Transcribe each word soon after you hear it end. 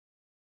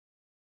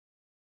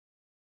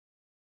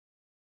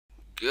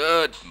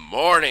Good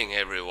morning,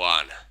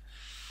 everyone.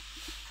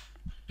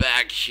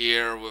 Back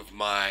here with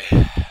my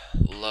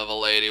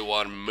level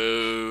 81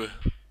 MoOo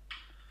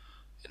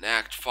in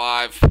Act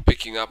 5,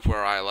 picking up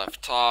where I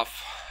left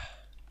off.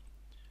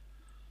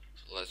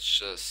 So let's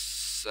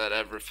just set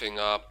everything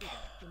up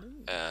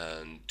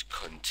and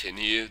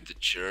continue the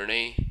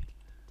journey.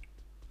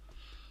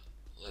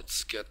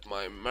 Let's get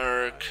my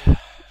merc.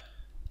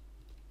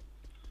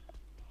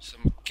 So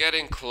I'm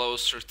getting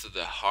closer to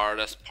the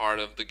hardest part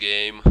of the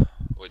game,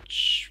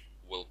 which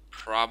will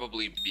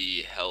probably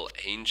be Hell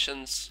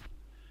Ancients.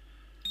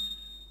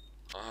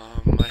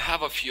 I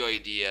have a few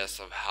ideas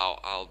of how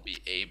I'll be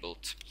able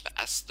to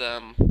pass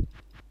them.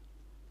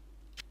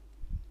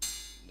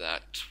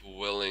 That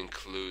will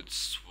include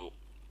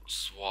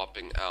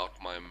swapping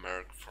out my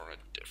merc for a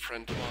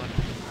different one.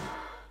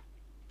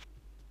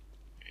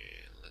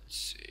 Okay, let's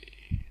see.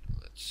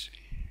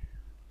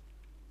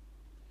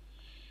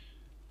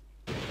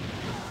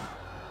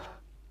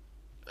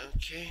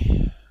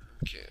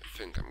 Okay, I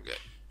think I'm good.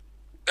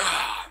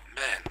 Ah,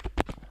 man.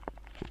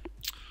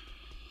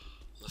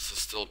 This is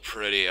still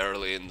pretty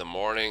early in the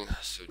morning,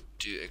 so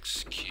do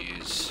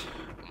excuse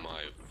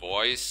my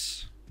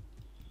voice.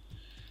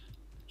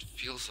 It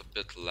feels a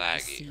bit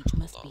laggy.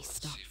 Hold on,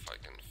 let's see if I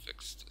can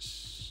fix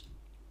this.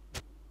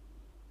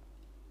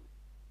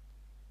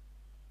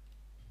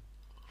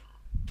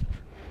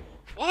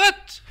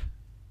 What?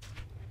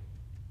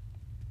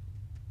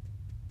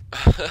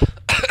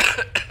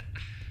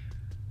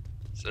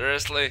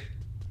 Seriously?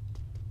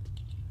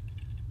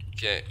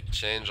 Okay,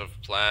 change of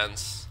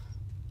plans.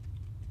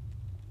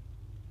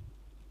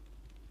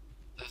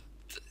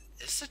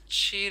 Is it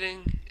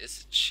cheating?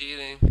 Is it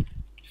cheating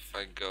if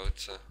I go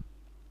to...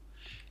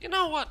 You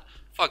know what?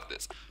 Fuck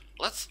this.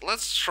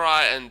 Let's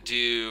try and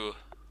do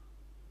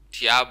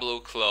Diablo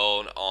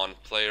clone on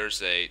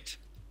players 8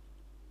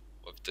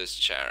 with this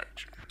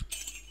character.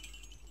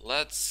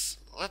 Let's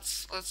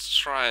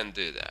try and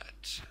do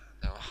that.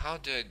 Now, how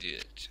do I do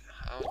it?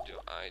 How do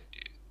I do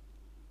it?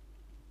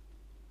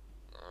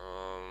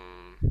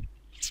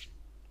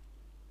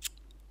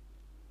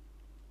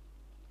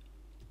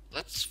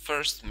 Let's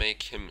first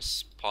make him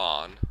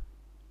spawn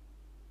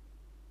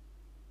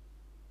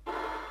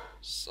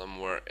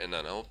somewhere in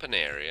an open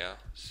area.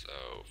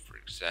 So, for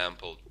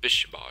example,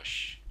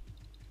 Bishabosh.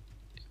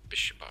 Yeah,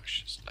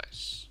 Bishabosh is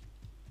nice.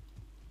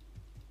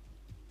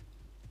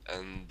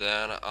 And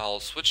then I'll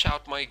switch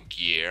out my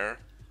gear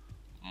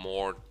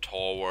more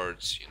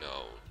towards, you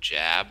know,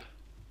 jab.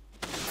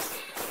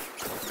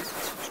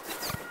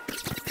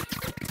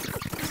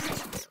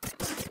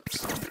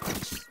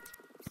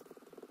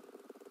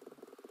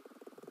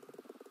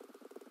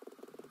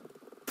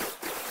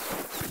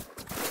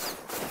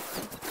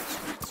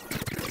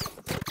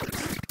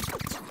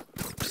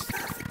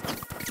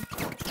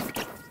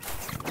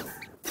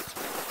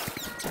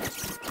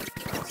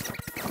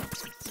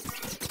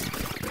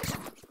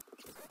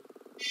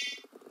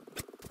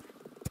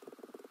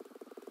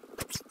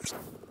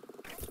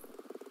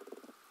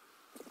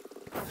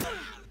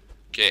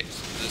 Okay,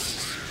 so this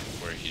is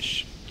where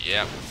he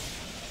yep,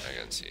 I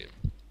can see him.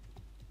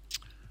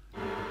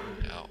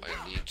 Now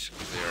I need to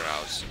clear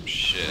out some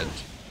shit.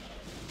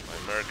 My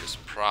merc is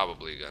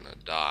probably gonna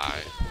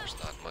die. There's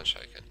not much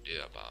I can do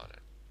about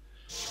it.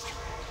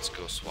 Let's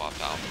go swap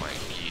out my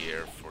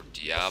gear for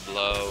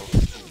Diablo.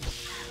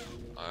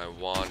 I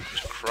want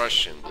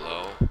Crushing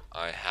Blow.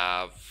 I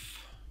have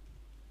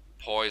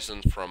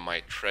poison from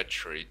my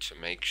treachery to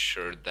make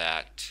sure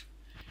that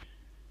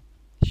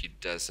he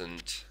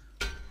doesn't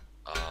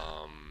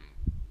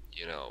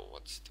you know,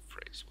 what's the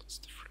phrase?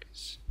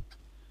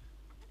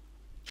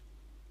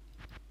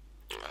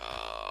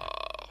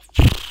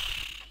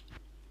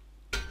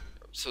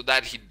 So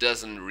that he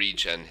doesn't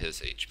regen his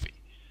HP.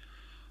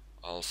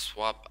 I'll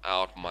swap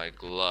out my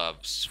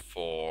gloves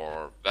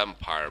for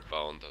Vampire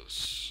Bone,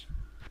 those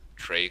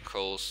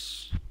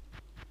Tracles.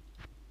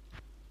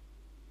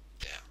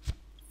 Yeah,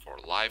 for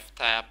Life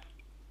Tap.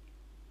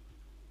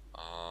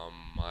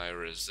 My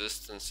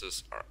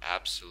resistances are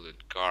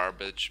absolute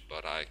garbage,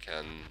 but I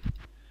can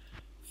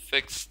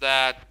fix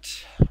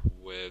that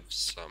with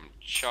some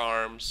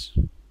charms.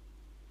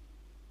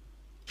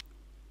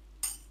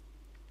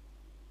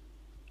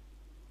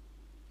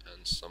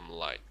 And some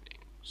lightning.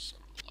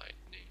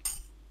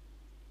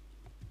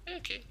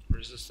 Okay,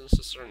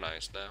 resistances are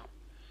nice now.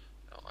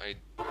 Now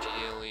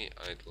ideally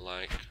I'd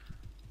like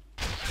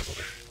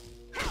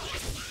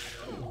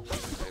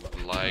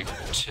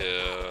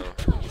to...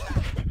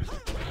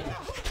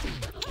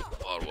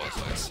 What was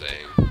I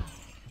saying?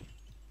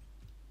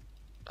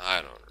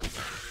 I don't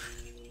remember.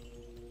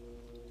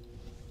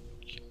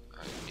 Okay,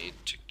 I need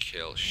to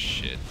kill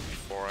shit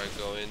before I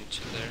go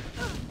into there.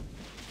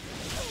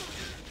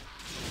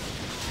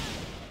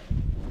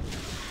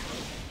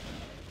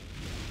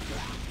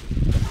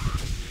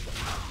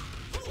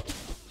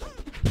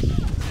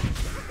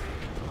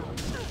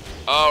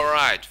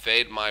 Alright,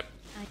 fade my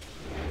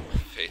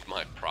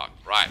proc.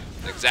 Right,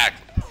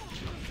 exactly.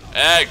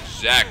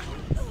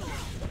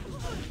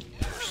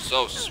 You're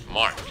so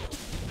smart.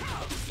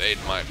 Fade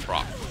my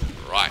proc.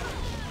 Right.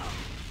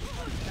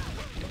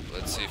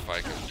 Let's see if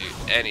I can do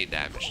any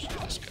damage to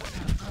this guy.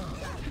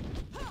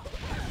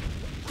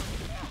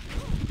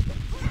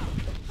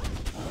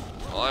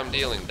 Well, I'm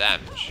dealing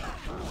damage.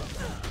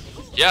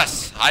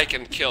 Yes, I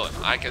can kill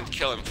him. I can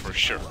kill him for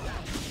sure.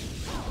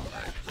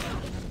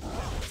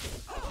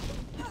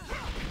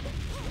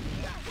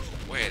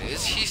 Wait,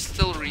 is he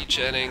still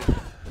regenning?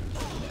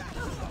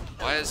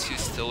 Why is he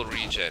still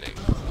regenning?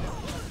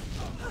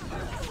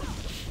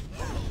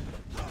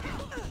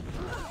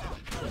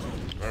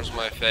 Where's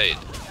my fade?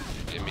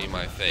 Give me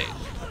my fade.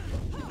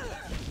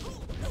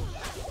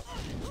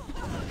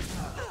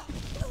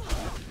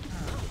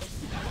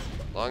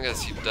 As long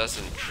as he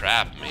doesn't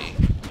trap me,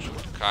 which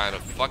would kind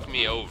of fuck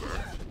me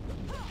over,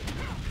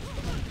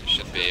 he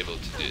should be able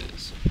to do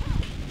this.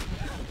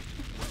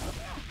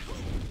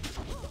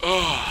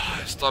 Oh,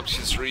 I stopped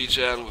his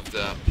regen with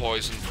the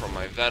poison from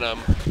my venom.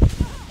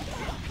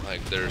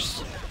 Like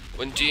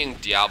when doing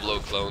Diablo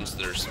clones,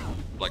 there's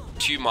like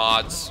 2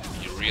 mods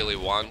you really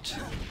want.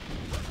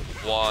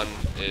 One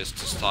is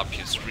to stop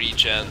his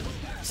regen,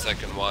 the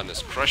second one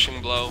is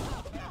Crushing Blow.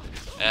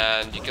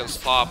 And you can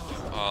stop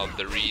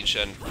the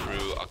regen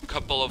through a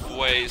couple of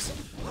ways.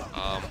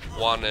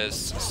 One is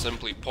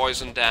simply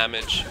poison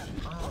damage.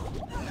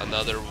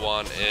 Another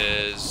one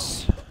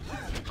is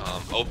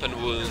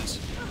open wounds.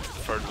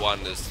 The third one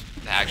is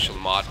the actual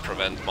mod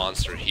Prevent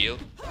Monster Heal.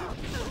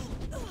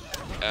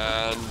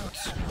 And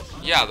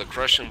yeah, the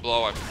Crushing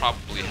Blow I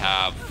probably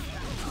have,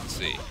 let's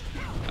see,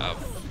 I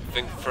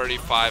think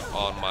 35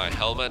 on my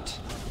helmet.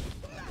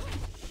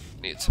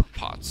 Need some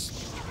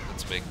pots.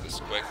 Let's make this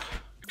quick.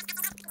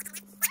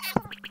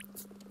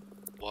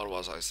 What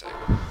was I saying?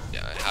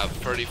 Yeah, I have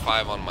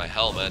 35 on my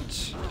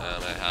helmet,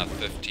 and I have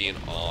 15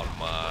 on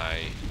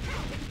my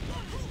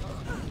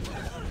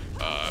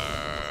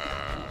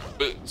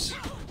boots.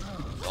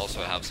 Also,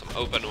 I have some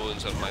open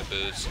wounds on my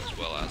boots, as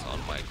well as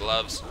on my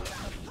gloves.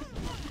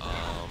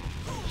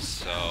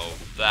 So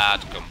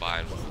that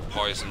combined with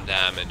poison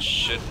damage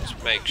should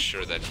make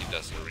sure that he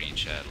doesn't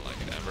regen like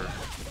ever.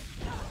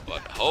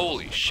 But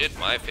holy shit,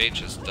 my fate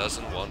just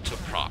doesn't want to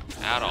proc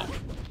at all.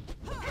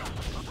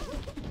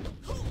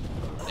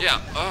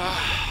 Yeah,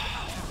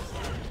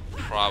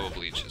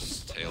 probably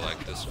just stay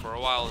like this for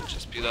a while and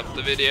just speed up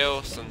the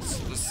video, since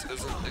this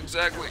isn't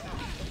exactly...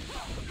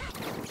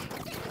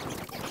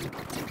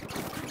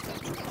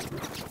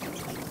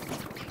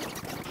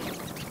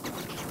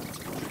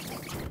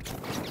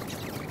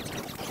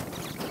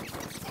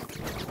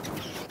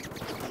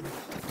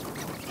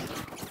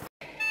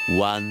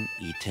 One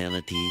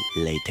eternity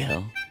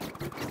later.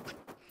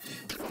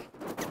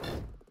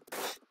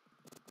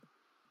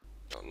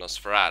 No,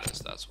 Nosferatus,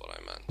 that's what I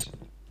meant.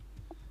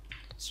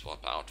 Let's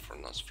swap out for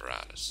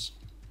Nosferatus.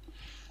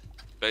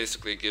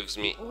 Basically gives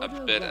me a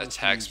bit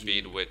attack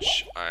speed,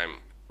 which I'm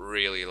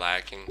really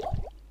lacking.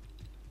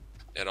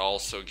 It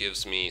also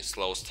gives me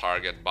slows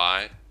target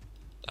by.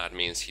 That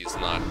means he's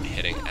not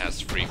hitting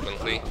as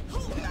frequently.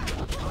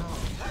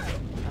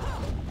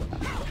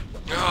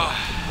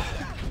 Ugh.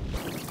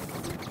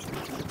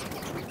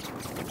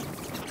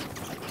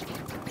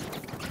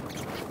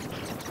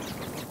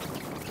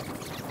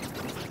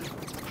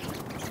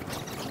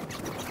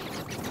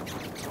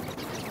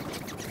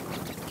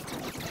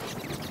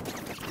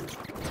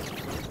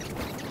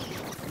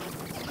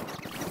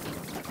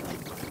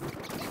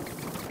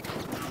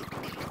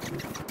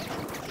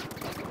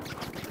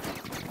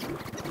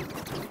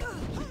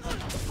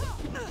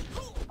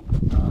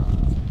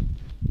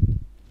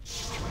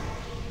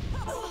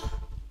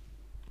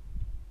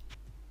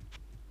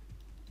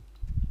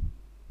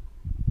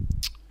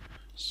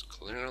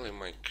 Clearly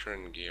my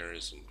current gear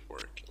isn't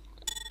working.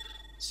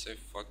 Let's say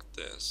fuck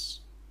this.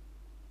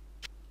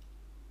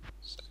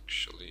 It's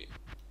actually...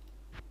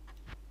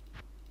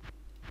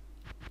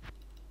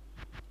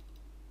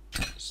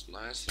 as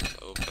nice as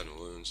open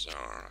wounds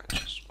are, I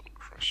just want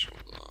Crushing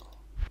Blow.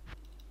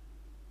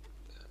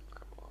 Then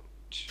I want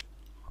 2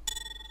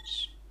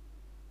 wounds.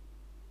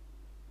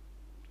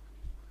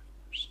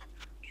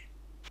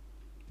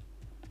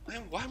 25%.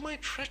 Man, why my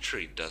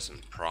treachery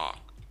doesn't proc?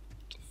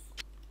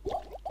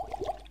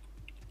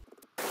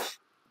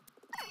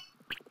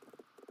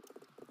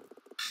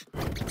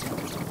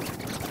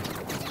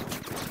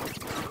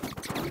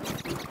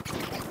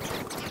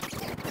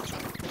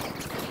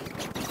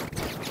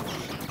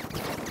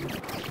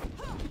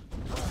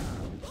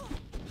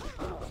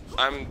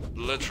 I'm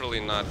literally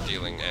not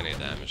dealing any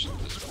damage at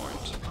this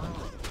point.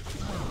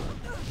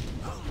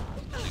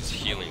 He's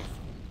healing.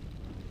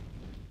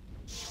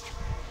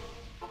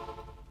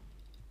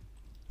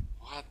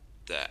 What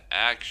the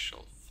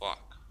actual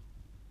fuck?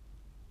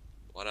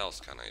 What else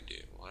can I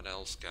do? What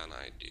else can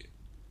I do?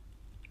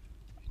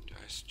 Do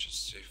I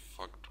just say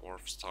fuck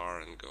Dwarf Star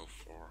and go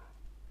for...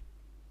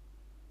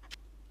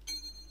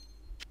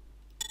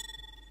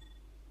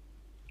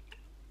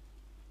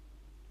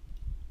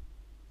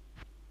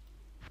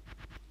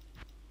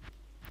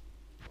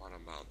 What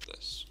about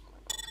this? What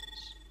about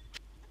this?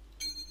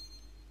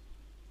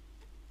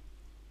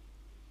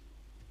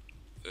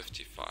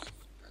 55.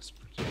 That's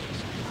pretty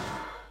decent.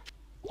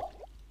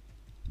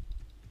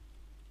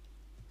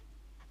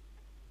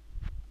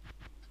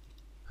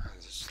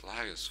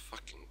 lag is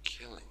fucking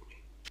killing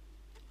me.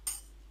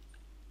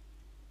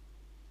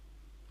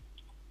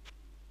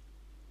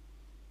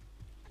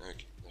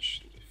 Okay, that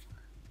should be fine.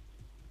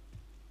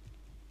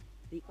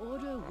 The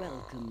Order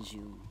welcomes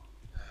you.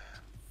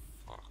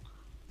 Fuck.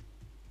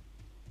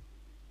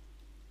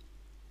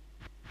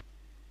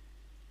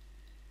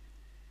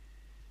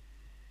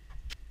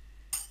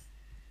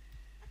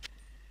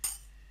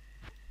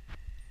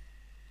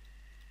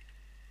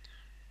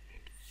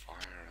 Need fire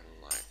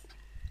and lightning.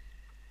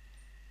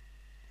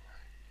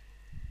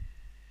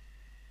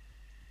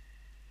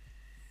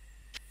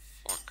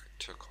 Fuck, I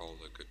took all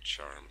the good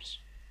charms.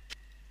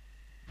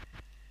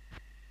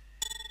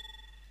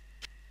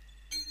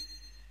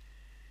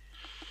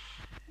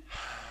 I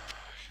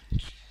can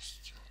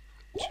just still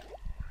put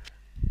 2 more in.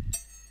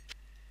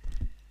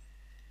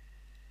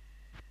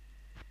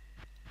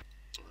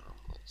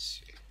 Let's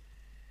see.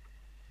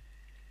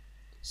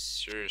 Let's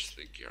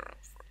seriously gear up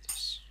for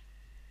this.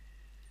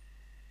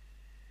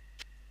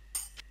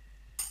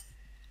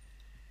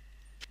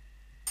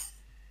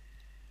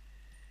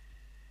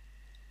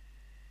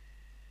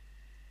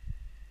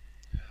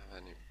 Have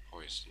any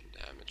poison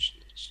damage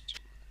next to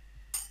my...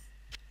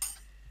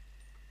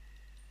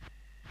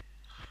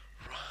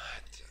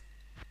 Right.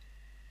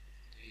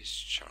 These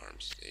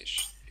charms, they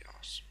should be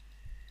awesome.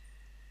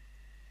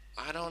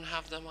 I don't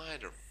have them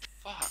either.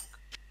 Fuck.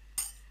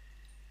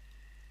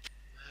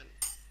 Man.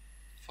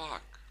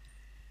 Fuck.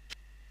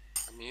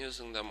 I'm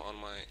using them on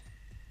my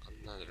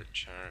another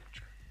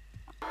character.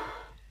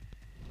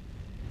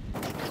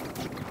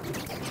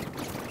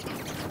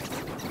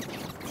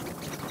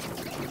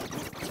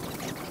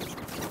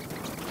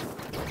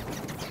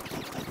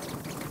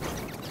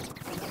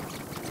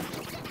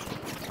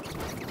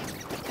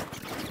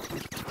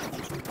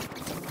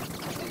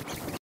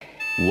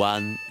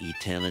 One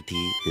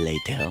eternity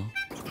later.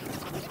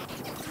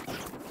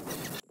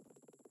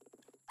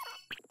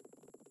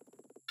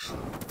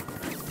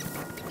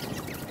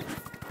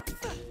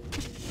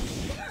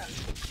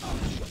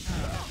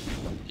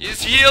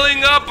 He's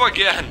healing up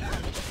again!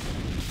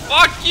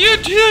 Fuck you,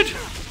 dude!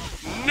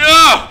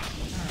 No!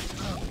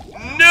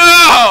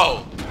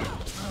 No!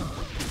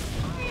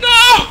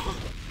 No!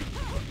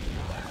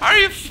 Are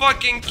you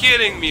fucking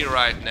kidding me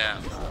right now?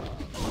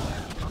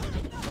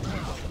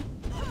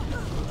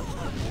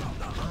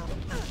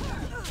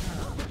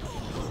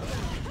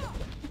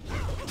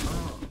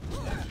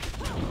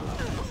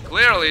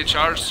 Clearly,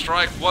 Charge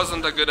Strike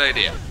wasn't a good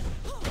idea.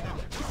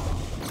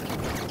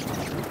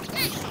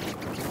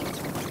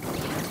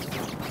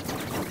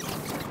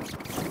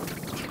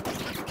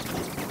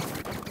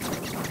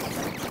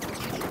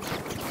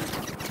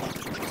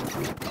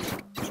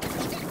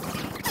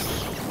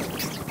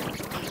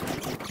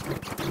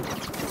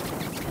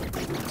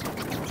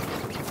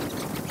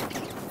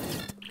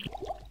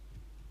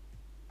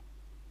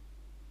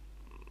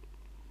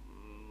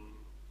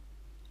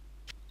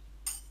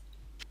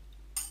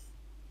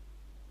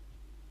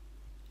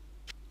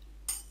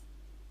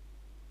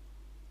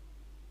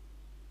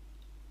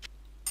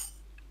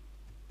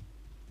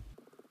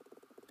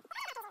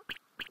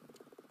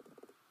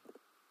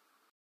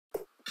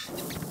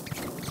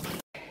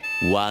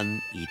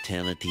 One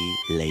eternity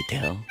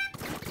later.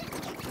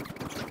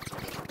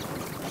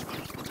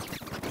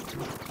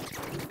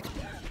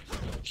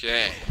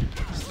 Okay,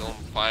 still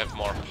 5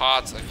 more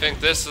pots. I think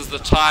this is the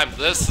time.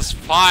 This is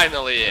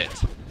finally it.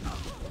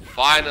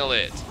 Finally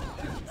it.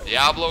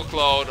 Diablo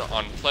clone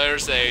on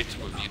Players 8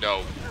 with, you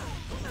know,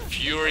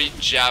 Fury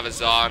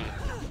Javazon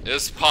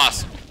is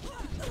possible.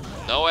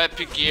 No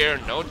epic gear,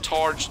 no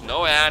torch,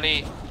 no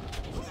Annie,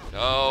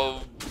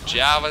 no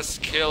Java's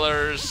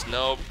killers,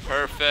 no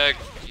perfect,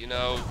 you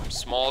know,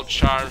 small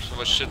charms with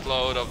a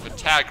shitload of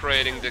attack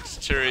rating,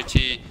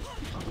 dexterity,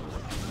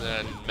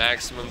 and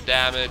maximum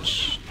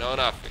damage. No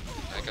nothing.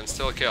 I can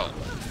still kill him.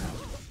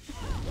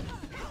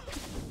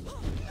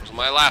 Where's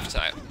my life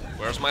tap?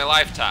 Where's my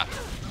life tap?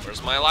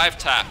 Where's my life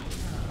tap?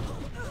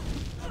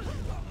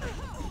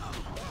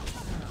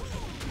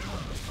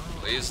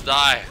 Please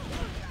die.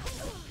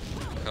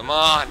 Come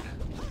on.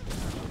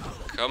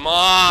 Come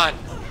on.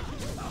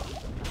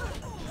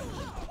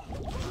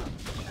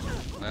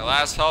 My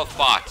last health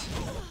pot.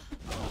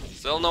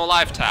 Still no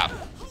life tap.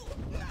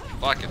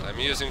 Fuck it, I'm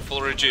using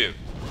full rejuve.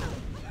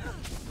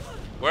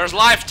 Where's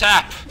life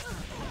tap?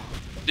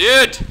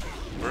 Dude!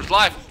 Where's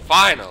life?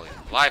 Finally!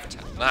 Life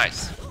tap.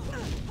 Nice.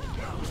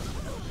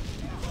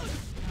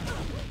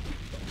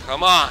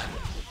 Come on.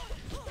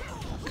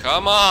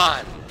 Come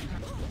on.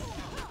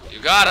 You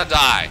gotta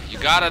die. You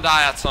gotta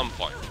die at some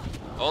point.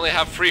 Only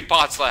have 3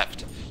 pots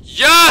left.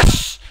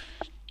 Yes!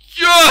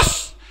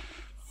 Yes!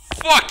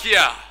 Fuck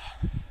yeah!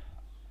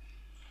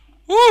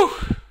 Woo!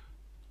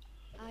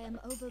 I am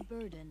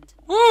overburdened.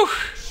 Woo!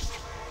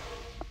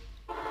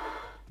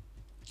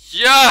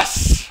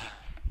 Yes!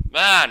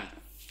 Man,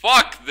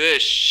 fuck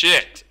this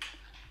shit.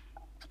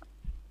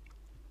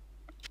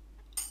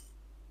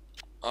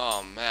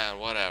 Oh man,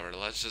 whatever.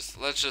 Let's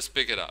just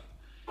pick it up.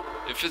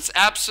 If it's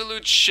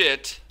absolute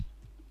shit,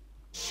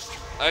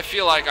 I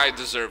feel like I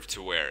deserve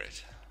to wear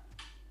it.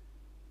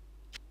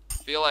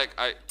 feel like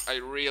I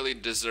really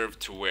deserve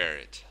to wear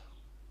it.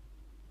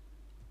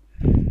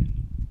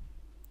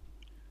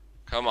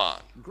 Come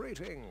on.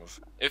 Greetings.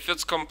 If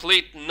it's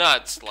complete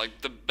nuts,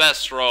 like the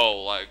best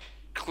roll, like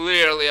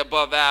clearly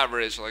above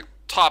average, like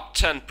top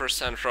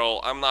 10%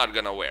 roll, I'm not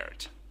gonna wear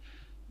it.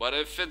 But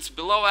if it's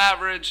below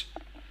average,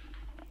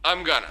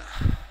 I'm gonna.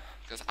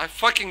 Because I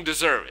fucking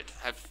deserve it.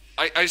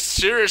 I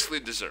seriously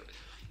deserve it.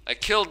 I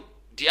killed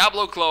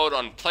Diablo Claude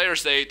on player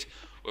state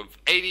with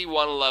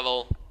 81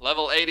 level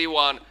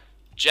 81,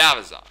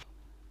 Javazon.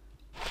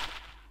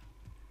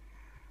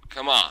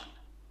 Come on.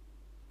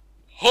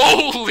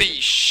 Holy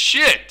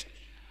shit!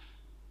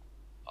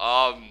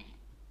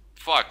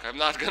 Fuck, I'm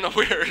not gonna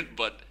wear it,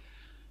 but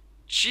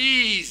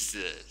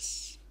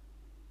Jesus.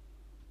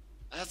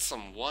 That's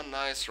some one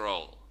nice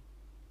roll.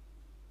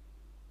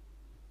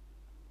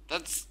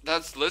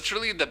 That's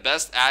literally the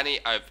best Annie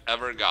I've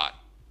ever got.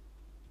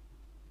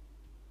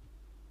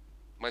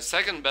 My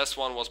second best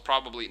one was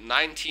probably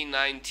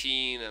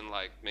 1919 and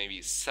like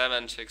maybe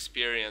 7th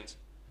experience.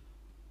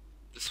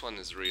 This one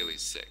is really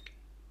sick.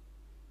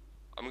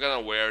 I'm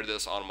gonna wear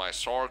this on my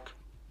Sork,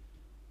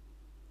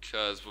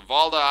 because with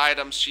all the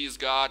items she's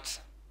got,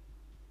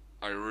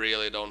 I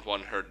really don't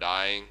want her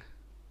dying.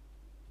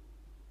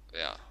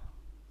 Yeah,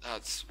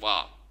 that's,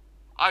 wow.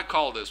 I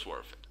call this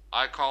worth it.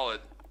 I call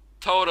it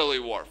totally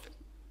worth it.